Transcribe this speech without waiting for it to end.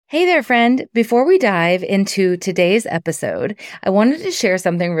Hey there, friend. Before we dive into today's episode, I wanted to share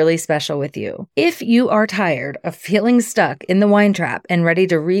something really special with you. If you are tired of feeling stuck in the wine trap and ready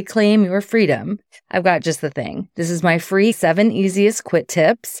to reclaim your freedom, I've got just the thing. This is my free 7 Easiest Quit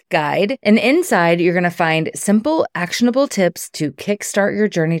Tips guide. And inside, you're going to find simple, actionable tips to kickstart your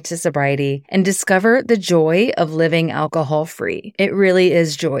journey to sobriety and discover the joy of living alcohol-free. It really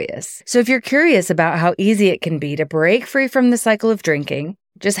is joyous. So if you're curious about how easy it can be to break free from the cycle of drinking,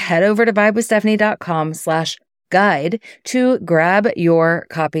 just head over to vibewithstephanie.com/guide to grab your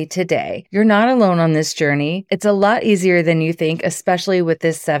copy today. You're not alone on this journey. It's a lot easier than you think, especially with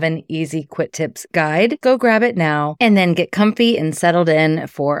this 7 Easy Quit Tips guide. Go grab it now and then get comfy and settled in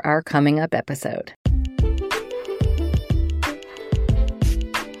for our coming up episode.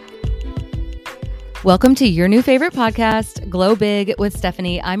 Welcome to your new favorite podcast, Glow Big with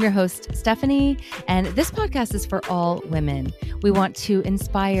Stephanie. I'm your host, Stephanie, and this podcast is for all women. We want to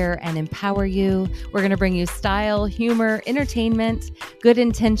inspire and empower you. We're going to bring you style, humor, entertainment, good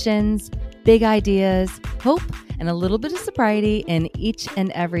intentions, big ideas, hope, and a little bit of sobriety in each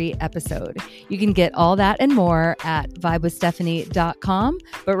and every episode. You can get all that and more at vibewithstephanie.com.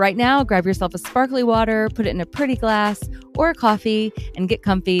 But right now, grab yourself a sparkly water, put it in a pretty glass or a coffee, and get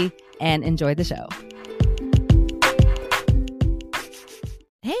comfy and enjoy the show.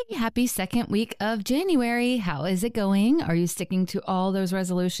 Hey, happy second week of January. How is it going? Are you sticking to all those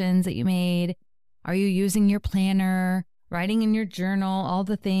resolutions that you made? Are you using your planner, writing in your journal, all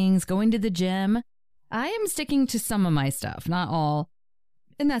the things, going to the gym? I am sticking to some of my stuff, not all,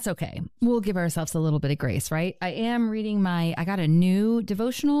 and that's okay. We'll give ourselves a little bit of grace, right? I am reading I got a new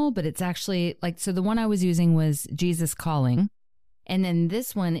devotional, but it's actually so the one I was using was Jesus Calling. And then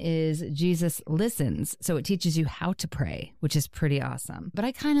this one is Jesus Listens. So it teaches you how to pray, which is pretty awesome. But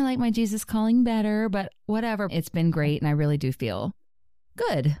I kind of like my Jesus Calling better, but whatever. It's been great. And I really do feel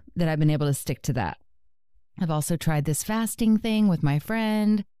good that I've been able to stick to that. I've also tried this fasting thing with my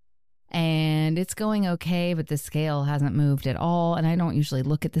friend and it's going okay, but the scale hasn't moved at all. And I don't usually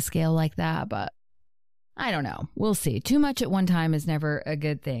look at the scale like that, but I don't know. We'll see. Too much at one time is never a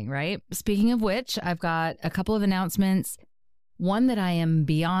good thing, right? Speaking of which, I've got a couple of announcements. One that I am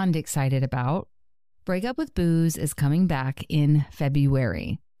beyond excited about, Break Up with Booze is coming back in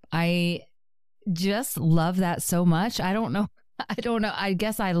February. I just love that so much. I don't know. I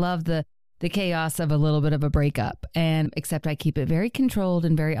guess I love the chaos of a little bit of a breakup, and except I keep it very controlled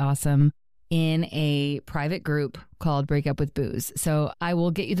and very awesome in a private group called Break Up with Booze. So I will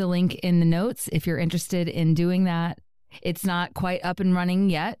get you the link in the notes if you're interested in doing that. It's not quite up and running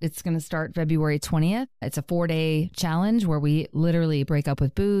yet. It's going to start February 20th. It's a 4-day challenge where we literally break up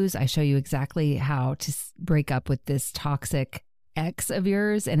with booze. I show you exactly how to break up with this toxic ex of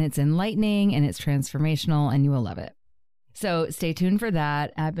yours, and it's enlightening and it's transformational and you will love it. So stay tuned for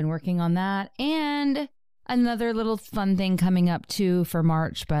that. I've been working on that and another little fun thing coming up too for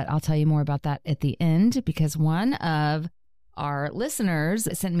March, but I'll tell you more about that at the end because one of our listeners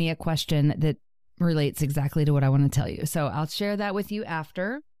sent me a question that relates exactly to what I want to tell you. So I'll share that with you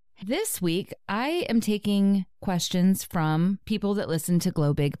after. This week, I am taking questions from people that listen to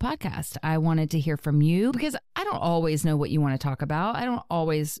Glow Big podcast. I wanted to hear from you because I don't always know what you want to talk about. I don't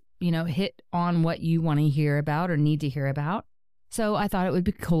always, hit on what you want to hear about or need to hear about. So I thought it would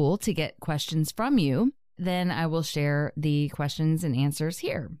be cool to get questions from you. Then I will share the questions and answers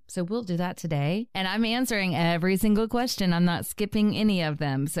here. So we'll do that today. And I'm answering every single question. I'm not skipping any of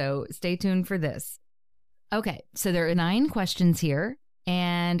them. So stay tuned for this. Okay, so there are 9 questions here.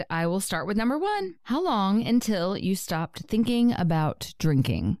 And I will start with number 1. How long until you stopped thinking about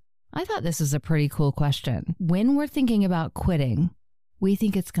drinking? I thought this was a pretty cool question. When we're thinking about quitting, we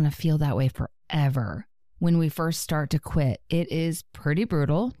think it's going to feel that way forever. When we first start to quit, it is pretty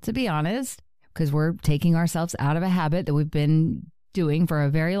brutal, to be honest, because we're taking ourselves out of a habit that we've been doing for a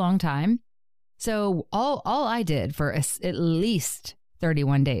very long time. So all I did for at least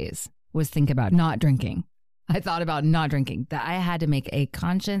 31 days was think about not drinking. I thought about not drinking, that I had to make a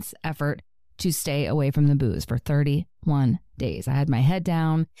conscious effort to stay away from the booze for 31 days. I had my head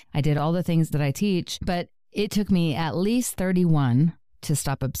down. I did all the things that I teach, but it took me at least 31 to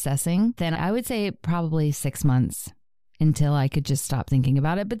stop obsessing. Then I would say probably 6 months until I could just stop thinking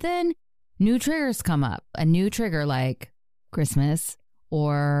about it. But then new triggers come up, a new trigger like Christmas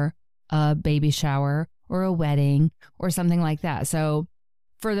or a baby shower or a wedding or something like that. So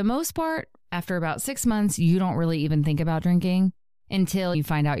for the most part, after about 6 months, you don't really even think about drinking until you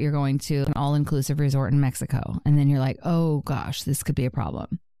find out you're going to an all-inclusive resort in Mexico. And then you're like, oh gosh, this could be a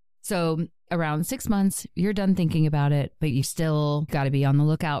problem. So around 6 months, you're done thinking about it, but you still got to be on the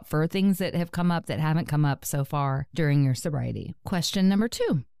lookout for things that have come up that haven't come up so far during your sobriety. Question number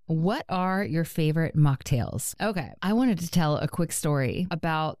 2. What are your favorite mocktails? Okay, I wanted to tell a quick story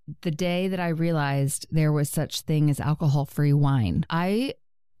about the day that I realized there was such thing as alcohol-free wine.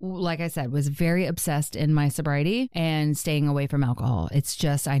 Like I said, was very obsessed in my sobriety and staying away from alcohol. It's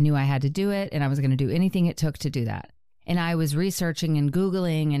just, I knew I had to do it and I was going to do anything it took to do that. And I was researching and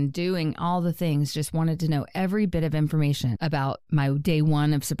Googling and doing all the things, just wanted to know every bit of information about my day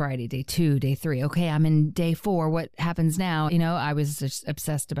 1 of sobriety, day 2, day 3. Okay, I'm in day 4. What happens now? I was just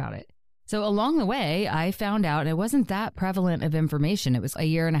obsessed about it. So along the way, I found out it wasn't that prevalent of information. It was a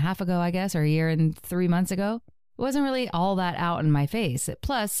year and a half ago, I guess, or a year and 3 months ago. It wasn't really all that out in my face.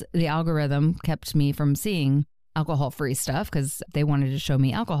 Plus, the algorithm kept me from seeing alcohol-free stuff because they wanted to show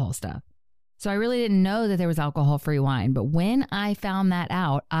me alcohol stuff. So I really didn't know that there was alcohol-free wine. But when I found that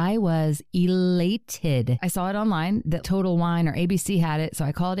out, I was elated. I saw it online that Total Wine or ABC had it. So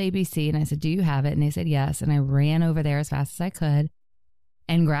I called ABC and I said, do you have it? And they said yes. And I ran over there as fast as I could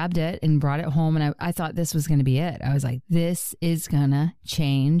and grabbed it and brought it home. And I thought this was going to be it. I was like, this is going to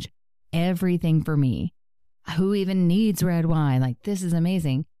change everything for me. Who even needs red wine? Like, this is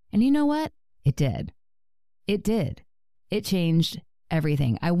amazing. And you know what? It did. It did. It changed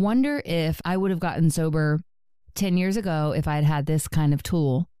everything. I wonder if I would have gotten sober 10 years ago if I'd had this kind of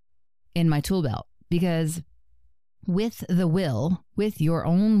tool in my tool belt. Because with your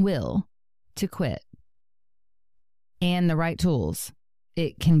own will to quit and the right tools,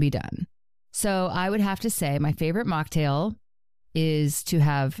 it can be done. So I would have to say my favorite mocktail is to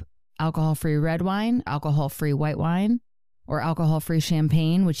have alcohol-free red wine, alcohol-free white wine, or alcohol-free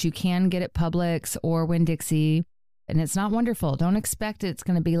champagne, which you can get at Publix or Winn-Dixie. And it's not wonderful. Don't expect it's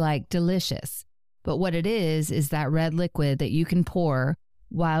going to be like delicious. But what it is that red liquid that you can pour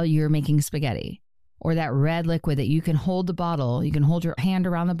while you're making spaghetti, or that red liquid that you can hold the bottle, you can hold your hand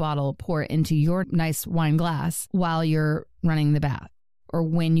around the bottle, pour it into your nice wine glass while you're running the bath or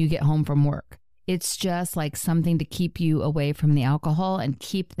when you get home from work. It's just like something to keep you away from the alcohol and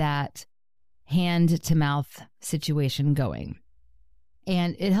keep that hand to mouth situation going.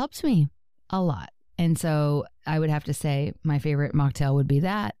 And it helps me a lot. And so I would have to say my favorite mocktail would be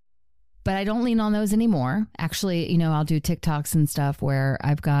that. But I don't lean on those anymore. Actually, I'll do TikToks and stuff where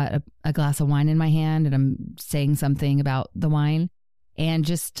I've got a glass of wine in my hand and I'm saying something about the wine, and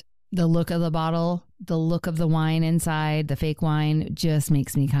just the look of the bottle, the look of the wine inside, the fake wine just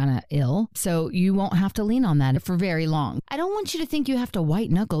makes me kind of ill. So you won't have to lean on that for very long. I don't want you to think you have to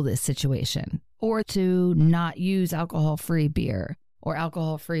white knuckle this situation or to not use alcohol-free beer or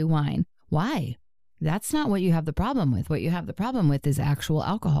alcohol-free wine. Why? That's not what you have the problem with. What you have the problem with is actual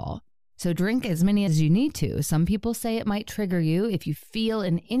alcohol. So drink as many as you need to. Some people say it might trigger you. If you feel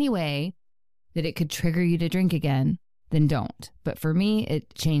in any way that it could trigger you to drink again, then don't. But for me,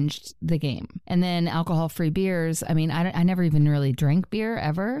 it changed the game. And then alcohol-free beers. I mean, I never even really drank beer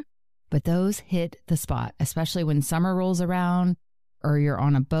ever, but those hit the spot, especially when summer rolls around or you're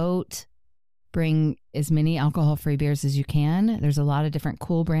on a boat. Bring as many alcohol-free beers as you can. There's a lot of different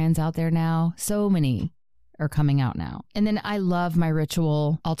cool brands out there now. So many are coming out now. And then I love my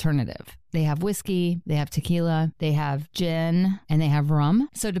Ritual alternative. They have whiskey, they have tequila, they have gin, and they have rum.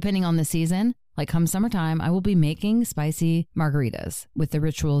 So depending on the season, like come summertime, I will be making spicy margaritas with the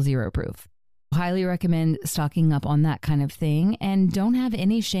Ritual Zero Proof. Highly recommend stocking up on that kind of thing, and don't have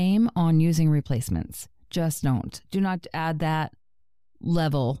any shame on using replacements. Just don't. Do not add that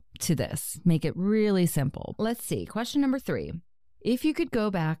level to this. Make it really simple. Let's see. Question number 3. If you could go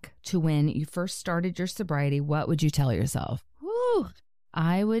back to when you first started your sobriety, what would you tell yourself? Whew.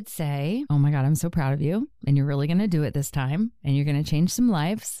 I would say, oh my God, I'm so proud of you. And you're really going to do it this time. And you're going to change some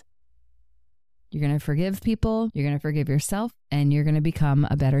lives. You're going to forgive people. You're going to forgive yourself. And you're going to become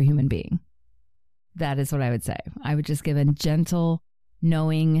a better human being. That is what I would say. I would just give a gentle,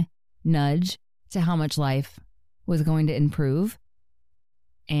 knowing nudge to how much life was going to improve.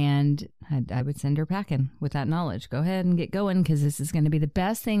 And I would send her packing with that knowledge. Go ahead and get going, because this is going to be the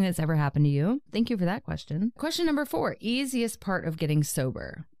best thing that's ever happened to you. Thank you for that question. Question number 4, easiest part of getting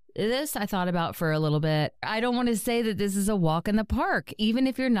sober. This I thought about for a little bit. I don't want to say that this is a walk in the park, even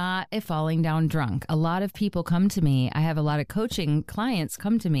if you're not a falling down drunk. A lot of people come to me. I have a lot of coaching clients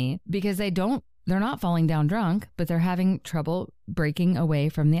come to me because they're not falling down drunk, but they're having trouble breaking away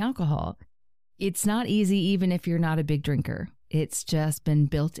from the alcohol. It's not easy, even if you're not a big drinker. It's just been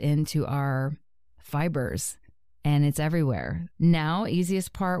built into our fibers and it's everywhere. Now,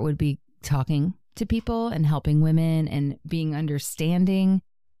 easiest part would be talking to people and helping women and being understanding.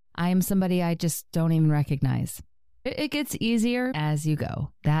 I am somebody I just don't even recognize. It gets easier as you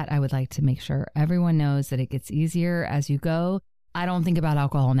go. That I would like to make sure everyone knows, that it gets easier as you go. I don't think about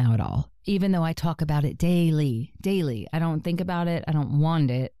alcohol now at all, even though I talk about it daily. I don't think about it. I don't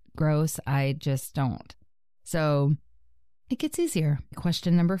want it gross. I just don't. So it gets easier.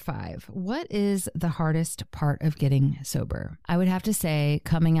 Question number 5. What is the hardest part of getting sober? I would have to say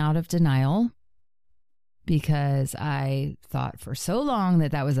coming out of denial, because I thought for so long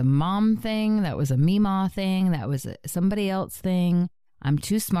that that was a mom thing, that was a Mima thing, that was somebody else thing. I'm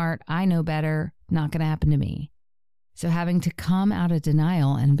too smart. I know better. Not going to happen to me. So having to come out of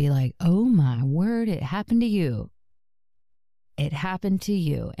denial and be like, oh my word, it happened to you. It happened to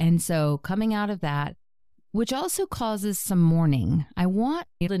you. And so coming out of that, which also causes some mourning. I want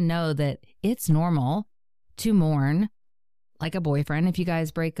you to know that it's normal to mourn, like a boyfriend if you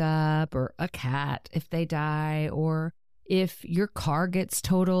guys break up, or a cat if they die, or if your car gets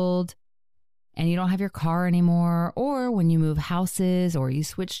totaled and you don't have your car anymore, or when you move houses or you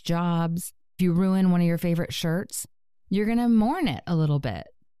switch jobs, if you ruin one of your favorite shirts, you're going to mourn it a little bit.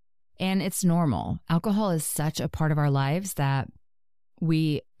 And it's normal. Alcohol is such a part of our lives that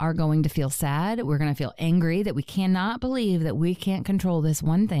we are going to feel sad. We're going to feel angry that we cannot believe that we can't control this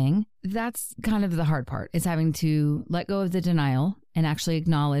one thing. That's kind of the hard part, is having to let go of the denial and actually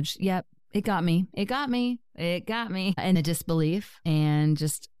acknowledge, yep, it got me. It got me. It got me. And the disbelief and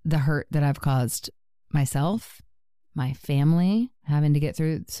just the hurt that I've caused myself, my family, having to get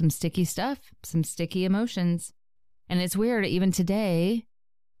through some sticky stuff, some sticky emotions. And it's weird, even today,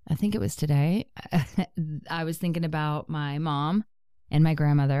 I think it was today, I was thinking about my mom and my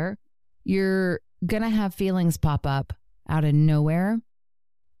grandmother. You're going to have feelings pop up out of nowhere,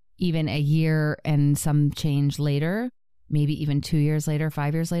 even a year and some change later, maybe even 2 years later,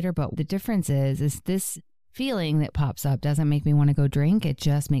 5 years later. But the difference is this feeling that pops up doesn't make me want to go drink. It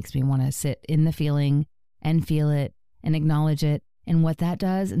just makes me want to sit in the feeling and feel it and acknowledge it. And what that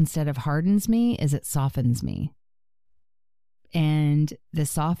does, instead of hardens me, is it softens me. And the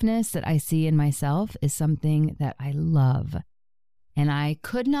softness that I see in myself is something that I love. And I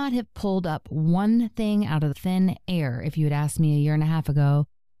could not have pulled up one thing out of thin air if you had asked me a year and a half ago,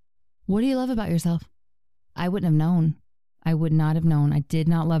 what do you love about yourself? I wouldn't have known. I would not have known. I did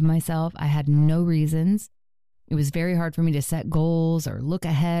not love myself. I had no reasons. It was very hard for me to set goals or look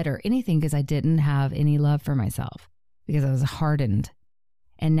ahead or anything because I didn't have any love for myself, because I was hardened.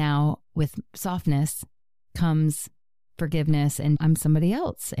 And now with softness comes forgiveness, and I'm somebody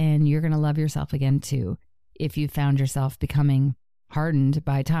else, and you're going to love yourself again too if you found yourself becoming hardened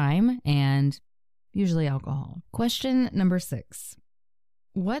by time and usually alcohol. Question number 6.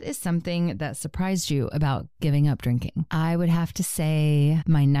 What is something that surprised you about giving up drinking? I would have to say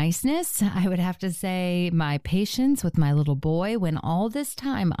my niceness. I would have to say my patience with my little boy, when all this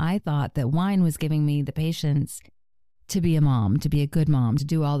time I thought that wine was giving me the patience to be a mom, to be a good mom, to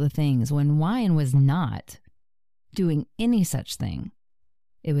do all the things, when wine was not doing any such thing.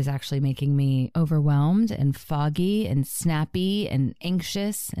 It was actually making me overwhelmed and foggy and snappy and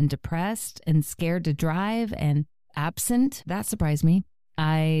anxious and depressed and scared to drive and absent. That surprised me.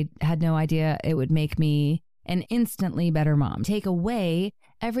 I had no idea it would make me an instantly better mom, take away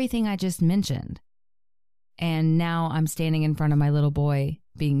everything I just mentioned. And now I'm standing in front of my little boy,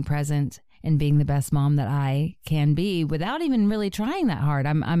 being present and being the best mom that I can be without even really trying that hard.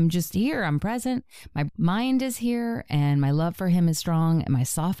 I'm just here. I'm present. My mind is here, and my love for him is strong, and my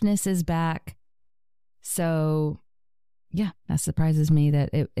softness is back. So yeah, that surprises me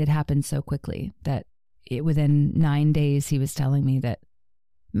that it happened so quickly, that within 9 days he was telling me that,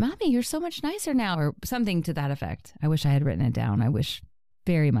 Mommy, you're so much nicer now, or something to that effect. I wish I had written it down. I wish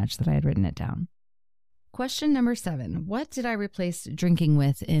very much that I had written it down. Question number 7. What did I replace drinking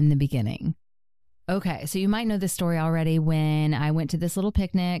with in the beginning? Okay, so you might know this story already. When I went to this little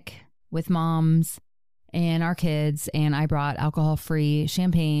picnic with moms and our kids, and I brought alcohol-free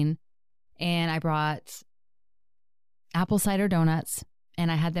champagne, and I brought apple cider donuts, and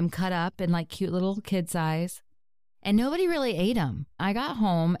I had them cut up in like cute little kid size, and nobody really ate them. I got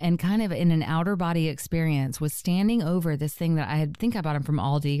home and kind of in an outer body experience was standing over this thing that I think I bought them from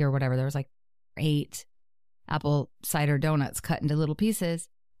Aldi or whatever. There was like 8 apple cider donuts cut into little pieces.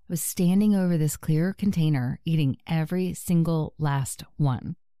 I was standing over this clear container, eating every single last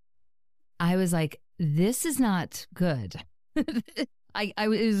one. I was like, this is not good. It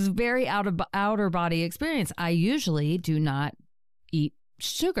was very outer body experience. I usually do not eat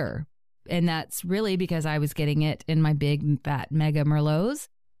sugar. And that's really because I was getting it in my big fat mega Merlots.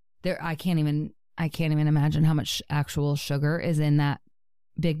 I can't even imagine how much actual sugar is in that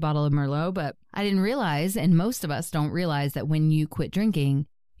big bottle of Merlot, but I didn't realize, and most of us don't realize, that when you quit drinking,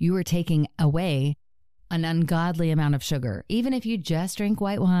 you are taking away an ungodly amount of sugar. Even if you just drink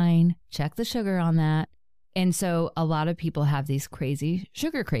white wine, check the sugar on that. And so a lot of people have these crazy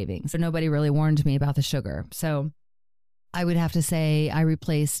sugar cravings. So nobody really warned me about the sugar. So I would have to say I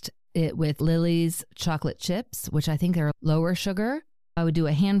replaced it with Lily's chocolate chips, which I think are lower sugar. I would do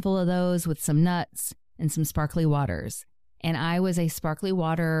a handful of those with some nuts and some sparkly waters. And I was a sparkly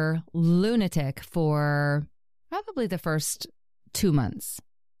water lunatic for probably the first 2 months.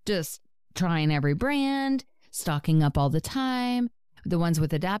 Just trying every brand, stocking up all the time, the ones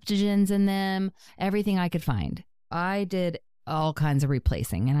with adaptogens in them, everything I could find. I did all kinds of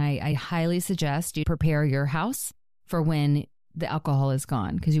replacing, and I highly suggest you prepare your house for when the alcohol is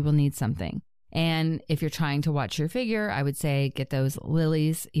gone, because you will need something. And if you're trying to watch your figure, I would say get those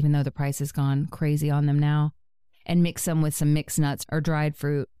Lily's, even though the price has gone crazy on them now, and mix them with some mixed nuts or dried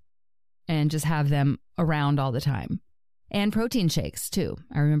fruit and just have them around all the time. And protein shakes too.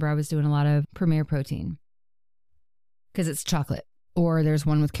 I remember I was doing a lot of Premier Protein because it's chocolate, or there's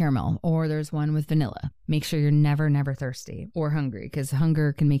one with caramel, or there's one with vanilla. Make sure you're never thirsty or hungry, because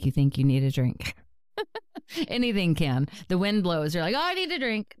hunger can make you think you need a drink. Anything can. The wind blows. You're like, oh, I need a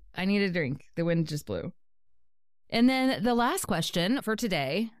drink. I need a drink. The wind just blew. And then the last question for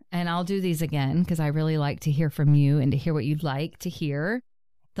today, and I'll do these again because I really like to hear from you and to hear what you'd like to hear.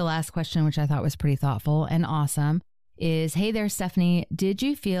 The last question, which I thought was pretty thoughtful and awesome, is, hey there, Stephanie, did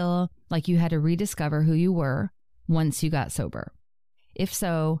you feel like you had to rediscover who you were once you got sober? If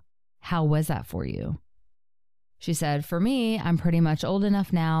so, how was that for you? She said, for me, I'm pretty much old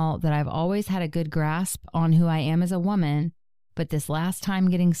enough now that I've always had a good grasp on who I am as a woman, but this last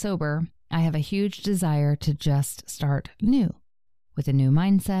time getting sober, I have a huge desire to just start new, with a new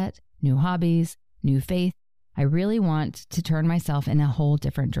mindset, new hobbies, new faith. I really want to turn myself in a whole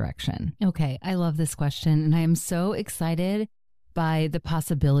different direction. Okay, I love this question, and I am so excited by the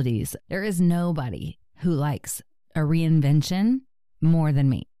possibilities. There is nobody who likes a reinvention more than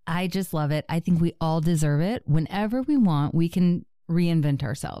me. I just love it. I think we all deserve it. Whenever we want, we can reinvent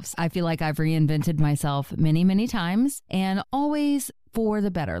ourselves. I feel like I've reinvented myself many, many times, and always for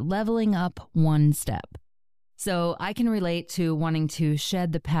the better, leveling up one step. So I can relate to wanting to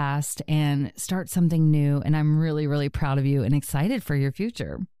shed the past and start something new. And I'm really, really proud of you and excited for your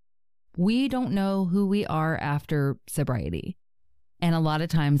future. We don't know who we are after sobriety. And a lot of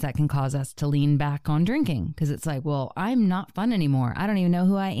times that can cause us to lean back on drinking, because it's like, well, I'm not fun anymore. I don't even know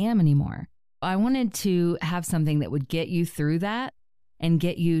who I am anymore. I wanted to have something that would get you through that and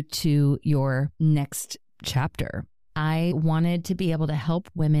get you to your next chapter. I wanted to be able to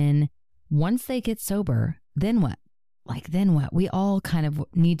help women once they get sober. Then what? Then what? We all kind of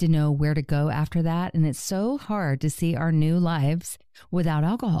need to know where to go after that. And it's so hard to see our new lives without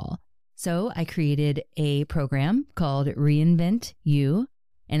alcohol. So I created a program called Reinvent You,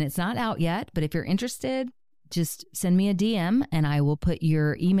 and it's not out yet, but if you're interested, just send me a DM and I will put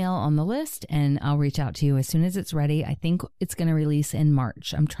your email on the list and I'll reach out to you as soon as it's ready. I think it's going to release in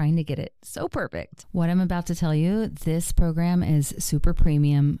March. I'm trying to get it so perfect. What I'm about to tell you, this program is super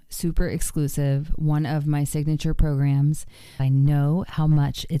premium, super exclusive, one of my signature programs. I know how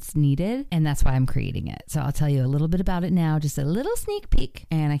much it's needed, and that's why I'm creating it. So I'll tell you a little bit about it now, just a little sneak peek,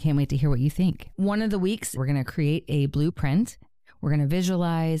 and I can't wait to hear what you think. One of the weeks, we're going to create a blueprint. We're going to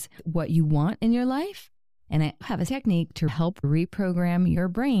visualize what you want in your life. And I have a technique to help reprogram your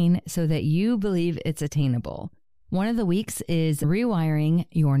brain so that you believe it's attainable. One of the weeks is rewiring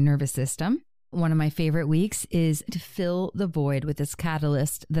your nervous system. One of my favorite weeks is to fill the void with this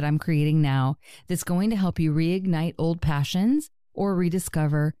catalyst that I'm creating now that's going to help you reignite old passions or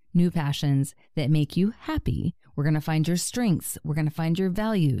rediscover new passions that make you happy. We're going to find your strengths. We're going to find your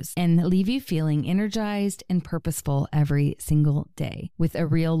values and leave you feeling energized and purposeful every single day with a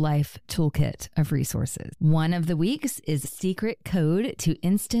real life toolkit of resources. One of the weeks is Secret Code to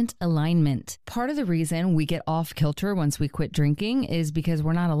Instant Alignment. Part of the reason we get off kilter once we quit drinking is because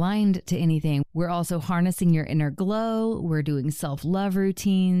we're not aligned to anything. We're also harnessing your inner glow. We're doing self-love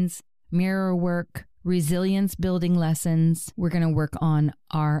routines, mirror work, resilience building lessons. We're going to work on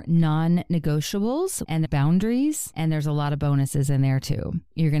our non-negotiables and boundaries. And there's a lot of bonuses in there too.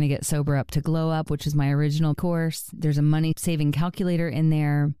 You're going to get Sober Up to Glow Up, which is my original course. There's a money saving calculator in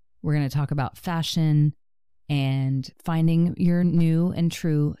there. We're going to talk about fashion and finding your new and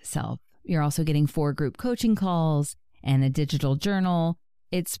true self. You're also getting 4 group coaching calls and a digital journal.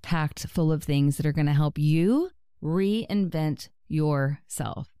 It's packed full of things that are going to help you reinvent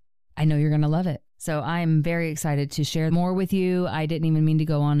yourself. I know you're going to love it. So I'm very excited to share more with you. I didn't even mean to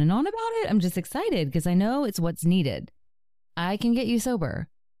go on and on about it. I'm just excited because I know it's what's needed. I can get you sober,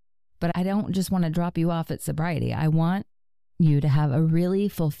 but I don't just want to drop you off at sobriety. I want you to have a really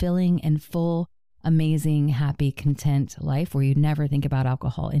fulfilling and full, amazing, happy, content life where you never think about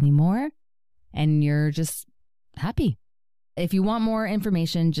alcohol anymore and you're just happy. If you want more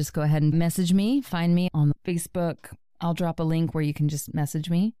information, just go ahead and message me. Find me on Facebook, I'll drop a link where you can just message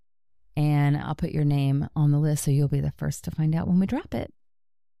me, and I'll put your name on the list so you'll be the first to find out when we drop it.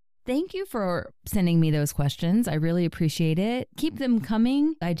 Thank you for sending me those questions. I really appreciate it. Keep them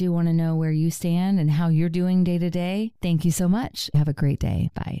coming. I do want to know where you stand and how you're doing day to day. Thank you so much. Have a great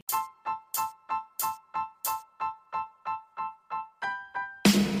day. Bye.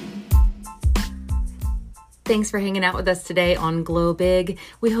 Thanks for hanging out with us today on Glow Big.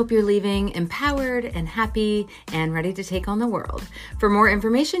 We hope you're leaving empowered and happy and ready to take on the world. For more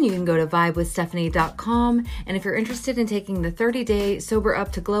information, you can go to vibewithstephanie.com. And if you're interested in taking the 30-day Sober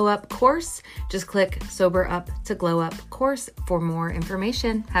Up to Glow Up course, just click Sober Up to Glow Up course for more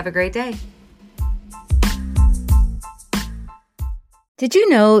information. Have a great day. Did you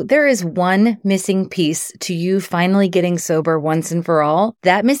know there is one missing piece to you finally getting sober once and for all?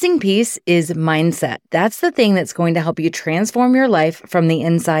 That missing piece is mindset. That's the thing that's going to help you transform your life from the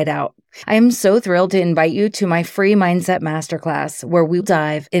inside out. I am so thrilled to invite you to my free Mindset Masterclass, where we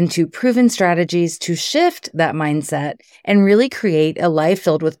dive into proven strategies to shift that mindset and really create a life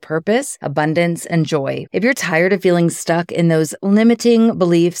filled with purpose, abundance, and joy. If you're tired of feeling stuck in those limiting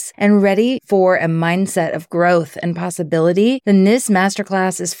beliefs and ready for a mindset of growth and possibility, then this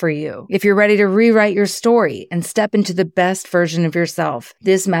masterclass is for you. If you're ready to rewrite your story and step into the best version of yourself,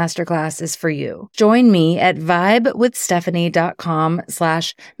 this masterclass is for you. Join me at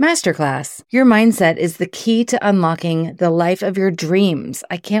vibewithstephanie.com/masterclass. Your mindset is the key to unlocking the life of your dreams.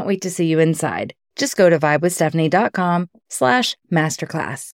 I can't wait to see you inside. Just go to vibewithstephanie.com/masterclass.